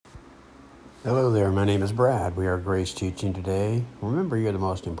Hello there, my name is Brad. We are Grace Teaching today. Remember, you're the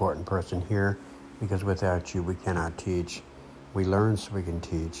most important person here because without you, we cannot teach. We learn so we can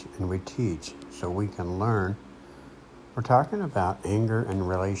teach, and we teach so we can learn. We're talking about anger and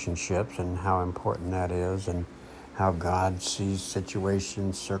relationships and how important that is and how God sees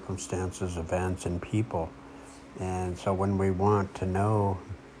situations, circumstances, events, and people. And so when we want to know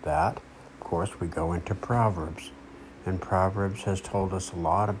that, of course, we go into Proverbs. And Proverbs has told us a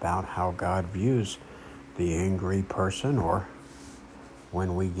lot about how God views the angry person or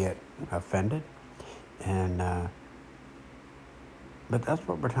when we get offended. And but that's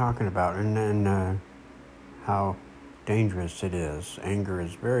what we're talking about, and how dangerous it is. Anger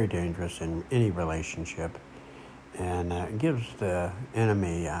is very dangerous in any relationship, and it gives the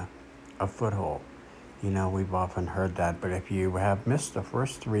enemy a foothold. You know, we've often heard that, but if you have missed the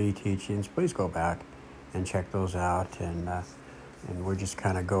first 3 teachings, please go back and check those out. And we're just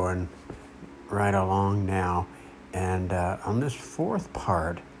kind of going right along now. And on this 4th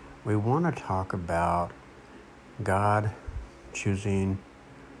part, we want to talk about God choosing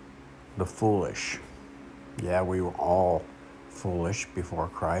the foolish. Yeah, we were all foolish before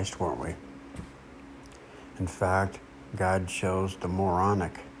Christ, weren't we? In fact, God chose the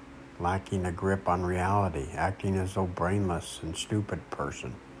moronic, lacking a grip on reality, acting as though brainless and stupid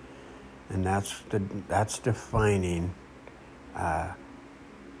person. And that's defining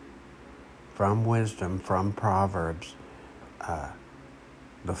from wisdom, from Proverbs,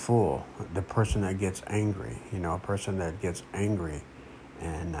 the fool, the person that gets angry. You know, a person that gets angry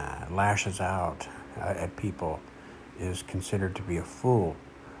and lashes out at people is considered to be a fool,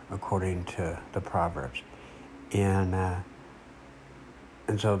 according to the Proverbs. And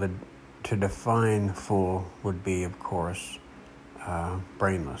so to define fool would be, of course,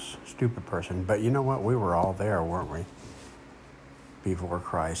 brainless, stupid person. But you know what? We were all there, weren't we? Before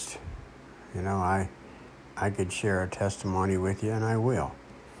Christ. You know, I could share a testimony with you, and I will.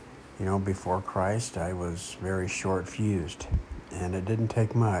 You know, before Christ, I was very short-fused, and it didn't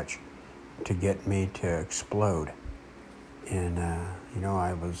take much to get me to explode. And, you know,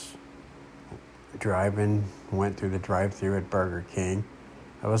 I was driving, went through the drive-thru at Burger King.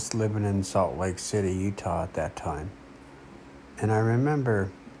 I was living in Salt Lake City, Utah at that time. And I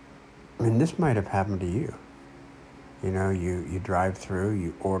remember, this might have happened to you. You know, you drive through,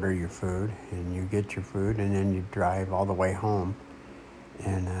 you order your food, and you get your food, and then you drive all the way home.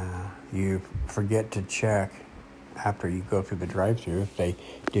 And you forget to check after you go through the drive-thru if they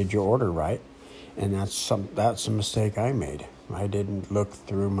did your order right. And that's a mistake I made. I didn't look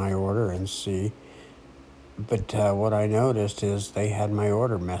through my order and see. But what I noticed is they had my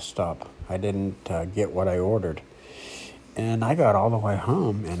order messed up. I didn't get what I ordered. And I got all the way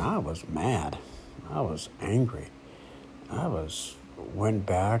home, and I was mad. I was angry. Went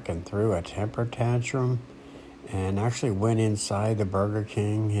back and threw a temper tantrum, and actually went inside the Burger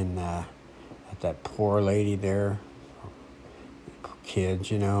King and at that poor lady there,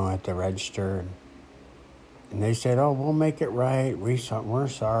 kids, you know, at the register. And they said, "Oh, we'll make it right. We're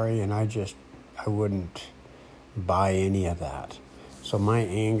sorry." And I wouldn't buy any of that. So my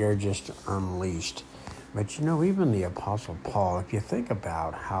anger just unleashed. But you know, even the Apostle Paul, if you think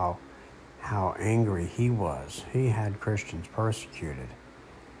about how angry he was, he had Christians persecuted.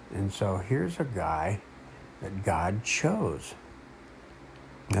 And so here's a guy that God chose.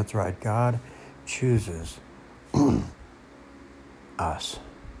 That's right, God chooses us.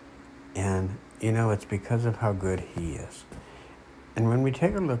 And, you know, it's because of how good he is. And when we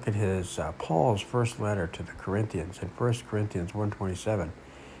take a look at Paul's first letter to the Corinthians, in 1 Corinthians 1:27,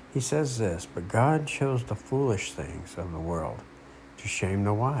 he says this: "But God chose the foolish things of the world to shame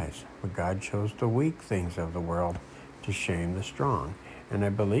the wise. But God chose the weak things of the world to shame the strong." And I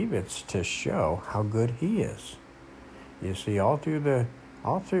believe it's to show how good he is. You see, all through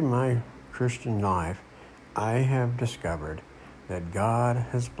my Christian life, I have discovered that God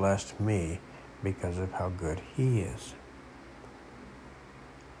has blessed me because of how good he is.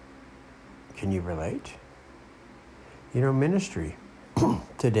 Can you relate? You know, ministry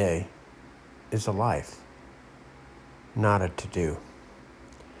today is a life, not a to-do.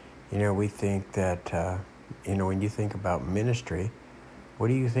 You know, we think that, when you think about ministry, what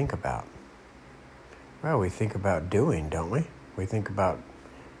do you think about? Well, we think about doing, don't we? We think about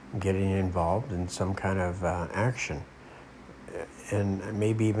getting involved in some kind of action, and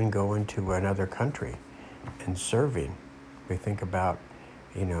maybe even going to another country and serving. We think about,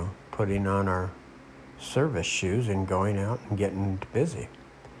 putting on our service shoes and going out and getting busy.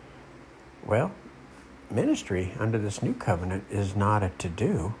 Well, ministry under this new covenant is not a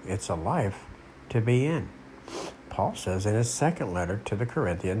to-do, it's a life to be in. Paul says in his second letter to the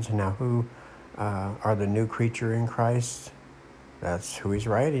Corinthians, now who are the new creature in Christ. That's who he's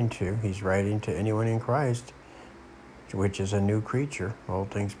writing to. He's writing to anyone in Christ, which is a new creature. Old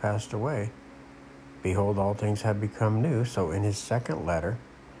things passed away. Behold, all things have become new. So in his second letter,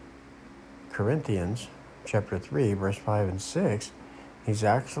 Corinthians chapter 3, verse 5 and 6, he's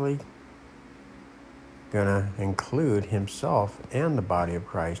actually going to include himself and the body of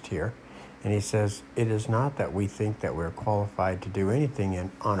Christ here. And he says, it is not that we think that we're qualified to do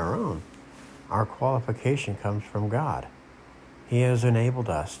anything on our own. Our qualification comes from God. He has enabled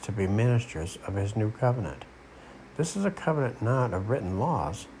us to be ministers of his new covenant. This is a covenant not of written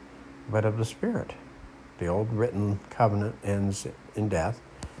laws, but of the Spirit. The old written covenant ends in death,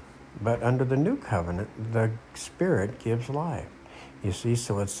 but under the new covenant, the Spirit gives life. You see,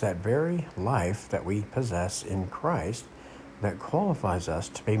 so it's that very life that we possess in Christ that qualifies us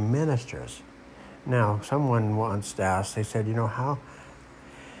to be ministers. Now, someone once asked, they said,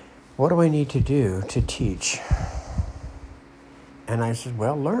 what do I need to do to teach? And I said,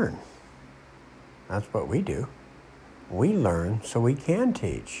 well, learn. That's what we do. We learn so we can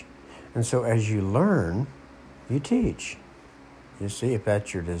teach. And so as you learn, you teach. You see, if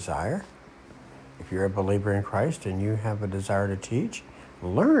that's your desire, if you're a believer in Christ and you have a desire to teach,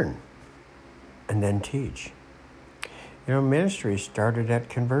 learn and then teach. Ministry started at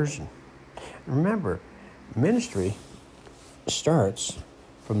conversion. Remember, ministry starts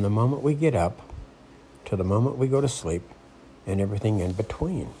from the moment we get up to the moment we go to sleep and everything in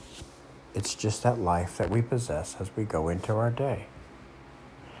between. It's just that life that we possess as we go into our day.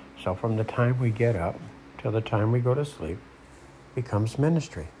 So from the time we get up till the time we go to sleep becomes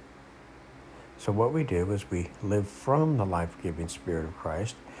ministry. So what we do is we live from the life-giving Spirit of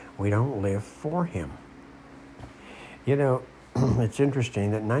Christ. We don't live for him. It's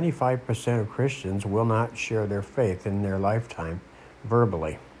interesting that 95% of Christians will not share their faith in their lifetime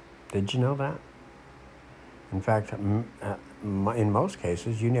verbally. Did you know that? In fact, in most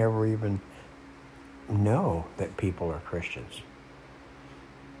cases, you never even know that people are Christians.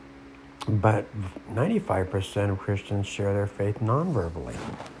 But 95% of Christians share their faith non-verbally.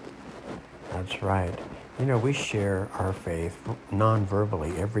 That's right. We share our faith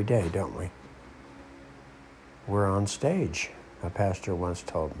non-verbally every day, don't we? We're on stage, a pastor once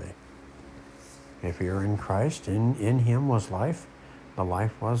told me. If you're in Christ, in him was life. The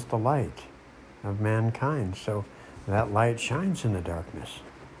life was the light of mankind. So that light shines in the darkness,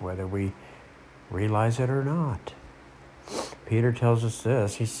 whether we realize it or not. Peter tells us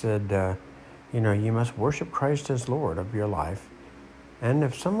this. He said, you must worship Christ as Lord of your life. And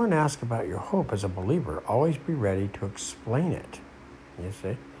if someone asks about your hope as a believer, always be ready to explain it, you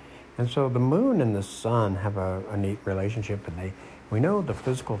see. And so the moon and the sun have a neat relationship, and we know the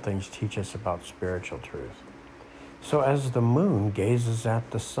physical things teach us about spiritual truth. So as the moon gazes at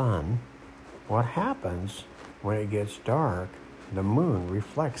the sun, what happens when it gets dark? The moon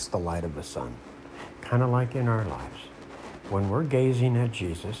reflects the light of the sun, kind of like in our lives. When we're gazing at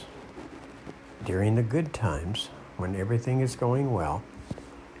Jesus, during the good times, when everything is going well,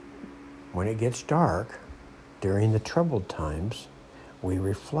 when it gets dark, during the troubled times, we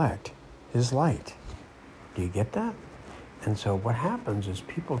reflect his light. Do you get that? And so what happens is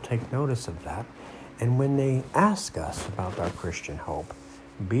people take notice of that, and when they ask us about our Christian hope,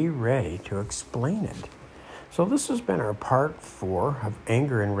 be ready to explain it. So this has been our part 4 of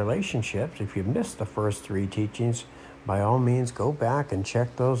anger in relationships. If you missed the first 3 teachings, by all means, go back and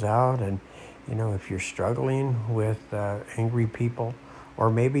check those out. And, if you're struggling with angry people, or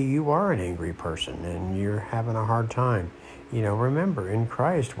maybe you are an angry person and you're having a hard time, remember, in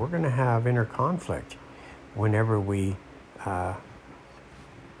Christ, we're going to have inner conflict whenever we are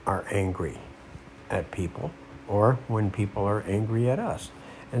angry at people or when people are angry at us.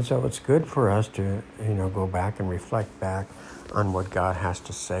 And so it's good for us to, go back and reflect back on what God has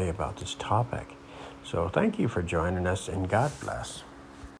to say about this topic. So thank you for joining us, and God bless.